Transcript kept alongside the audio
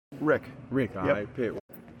Rick. Rick, all right, Pettway.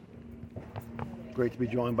 Great to be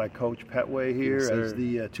joined by Coach Pettway here Yes, as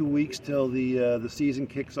the 2 weeks till the season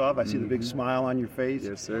kicks off. I see the big smile on your face.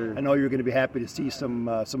 Yes, sir. I know you're going to be happy to see some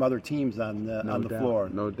other teams on the floor.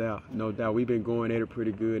 No doubt. We've been going at it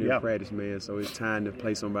pretty good in practice, man. So it's time to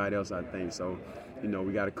play somebody else, I think. So,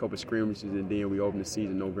 we got a couple scrimmages, and then we open the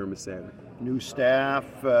season November 7th. New staff,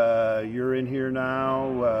 you're in here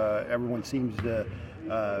now. Everyone seems to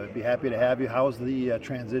be happy to have you. How's the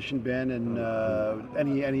transition been, and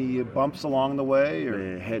any bumps along the way? Or?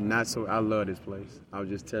 Man, I love this place. I was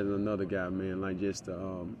just telling another guy, man, like just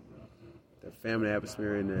the family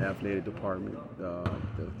atmosphere in the athletic department, the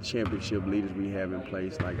championship leaders we have in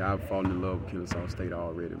place. Like, I've fallen in love with Kennesaw State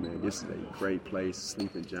already, man. This is a great place,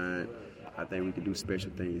 sleeping giant. I think we can do special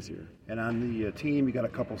things here. And on the team, you got a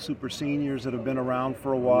couple super seniors that have been around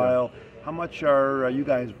for a while. Yeah. How much are you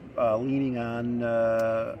guys leaning on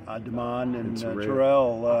Damon and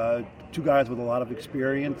Terrell, two guys with a lot of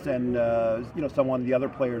experience, and someone the other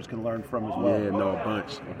players can learn from as well? Yeah, no, a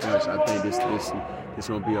bunch. I think this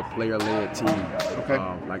going to be a player-led team. Okay.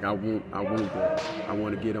 I want that. I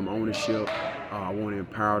want to get them ownership. I want to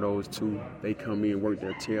empower those two. They come in and work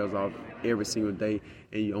their tails off every single day,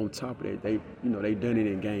 and on top of that, they done it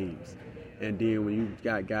in games. And then when you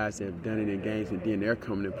got guys that have done it in games, and then they're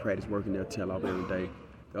coming to practice working their tail off every day,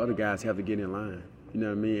 the other guys have to get in line. You know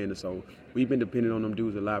what I mean? And so we've been depending on them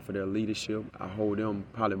dudes a lot for their leadership. I hold them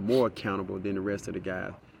probably more accountable than the rest of the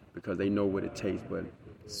guys because they know what it takes. But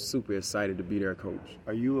super excited to be their coach.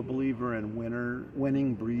 Are you a believer in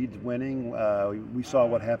winning breeds winning? We saw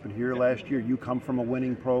what happened here last year. You come from a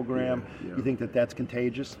winning program. Yeah. You think that's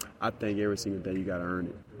contagious? I think every single day you got to earn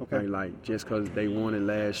it. Okay. Like just because they won it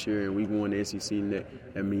last year and we won the SEC,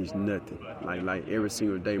 that means nothing. Like every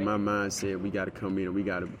single day, my mind said we got to come in and we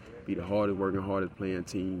got to be the hardest working, hardest playing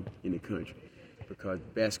team in the country. Because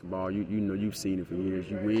basketball, you've seen it for years.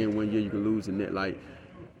 You win one year, you can lose, and that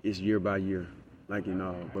it's year by year. But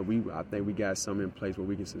I think we got something in place where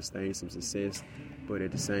we can sustain some success. But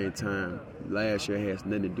at the same time, last year has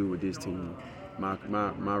nothing to do with this team.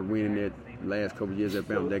 My winning that last couple of years at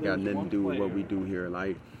Bama, that got nothing to do with what we do here.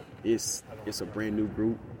 Like, it's a brand new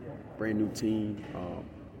group, brand new team.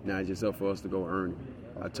 Now it's just up for us to go earn it.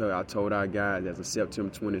 I told our guys as of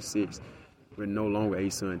September 26th, we're no longer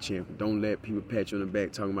ASUN champion. Don't let people pat you on the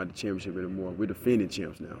back talking about the championship anymore. We're defending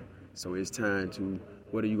champs now. So it's time to,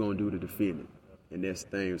 what are you going to do to defend it? And that's the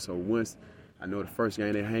thing. So once, I know the first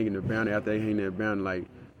game they're hanging their banner, after they hang their banner,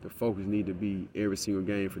 the focus need to be every single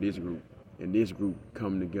game for this group. And this group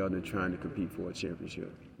coming together and trying to compete for a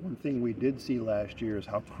championship. One thing we did see last year is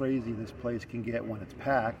how crazy this place can get when it's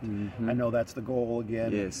packed. Mm-hmm. I know that's the goal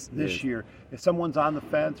again this year. If someone's on the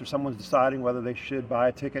fence or someone's deciding whether they should buy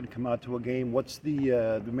a ticket and come out to a game, what's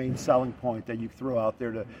the main selling point that you throw out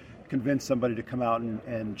there to convince somebody to come out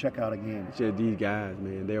and check out a game? It's just these guys,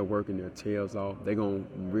 man, they're working their tails off. They're going to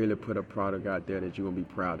really put a product out there that you're going to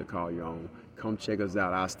be proud to call your own. Come check us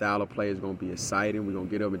out. Our style of play is going to be exciting. We're going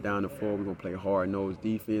to get up and down the floor. We're going to play hard-nosed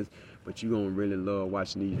defense. But you're going to really love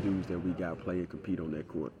watching these dudes that we got play and compete on that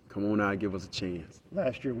court. Come on out and give us a chance.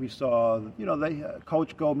 Last year we saw, they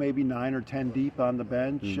coach go maybe 9 or 10 deep on the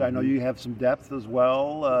bench. Mm-hmm. I know you have some depth as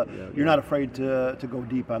well. You're not afraid to go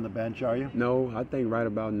deep on the bench, are you? No, I think right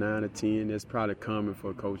about 9 or 10. That's probably common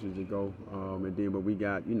for coaches to go. But we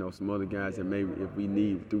got, some other guys that maybe if we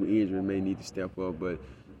need, through injury, may need to step up. But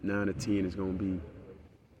 9 or 10 is going to be,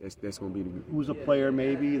 that's going to be the group. Who's a player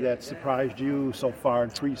maybe that surprised you so far in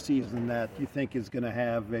preseason that you think is going to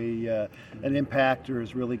have an impact or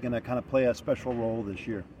is really going to kind of play a special role this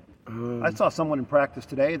year? I saw someone in practice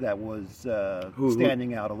today that was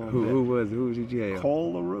standing out a little bit. Who did you have?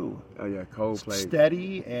 Cole LaRue. Oh yeah, Cole played.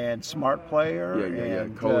 Steady and smart player. Yeah.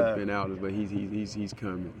 Cole's been out, but he's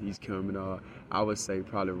coming. He's coming. I would say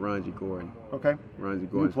probably Ronji Gordon. Okay. Ronji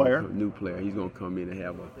Gordon. New player. He's gonna come in and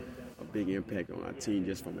have a big impact on our team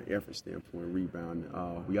just from an effort standpoint, rebounding.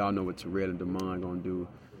 We all know what Terrell and Damon gonna do.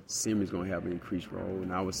 Simmons gonna have an increased role,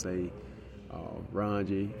 and I would say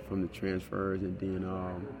Ronji from the transfers, and then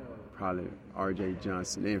probably R.J.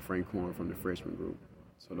 Johnson and Frank Horn from the freshman group.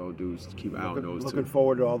 So those dudes, keep an eye on those two. Looking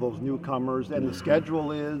forward to all those newcomers. And the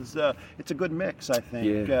schedule is, it's a good mix, I think.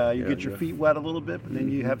 You get your feet wet a little bit, but then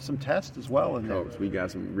you have some tests as well in there. We got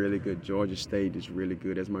some really good. Georgia State is really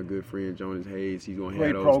good. That's my good friend, Jonas Hayes. He's going to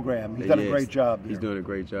have those. Great program. He's done a great job there. He's doing a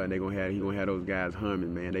great job. And he's going to have those guys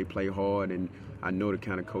humming, man. They play hard, and I know the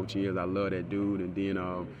kind of coach he is. I love that dude. And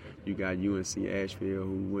then you got UNC Asheville,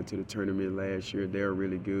 who went to the tournament last year. They're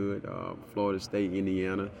really good. Florida State,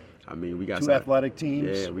 Indiana. I mean, we got two athletic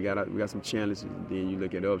teams. Yeah, we got some challenges. And then you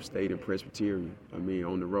look at Upstate and Presbyterian. I mean,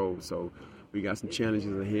 on the road. So we got some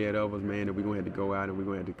challenges ahead of us, man, that we're going to have to go out and we're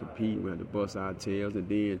going to have to compete. We're going to have to bust our tails. And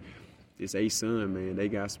then this A-Sun, man, they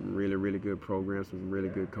got some really, really good programs, some really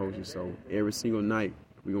good coaches. So every single night,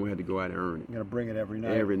 we're going to have to go out and earn it. You're going to bring it every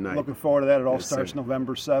night. Every night. Looking forward to that. It all Yes, starts sir.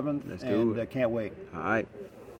 November 7th. Let's do it. Can't wait. All right.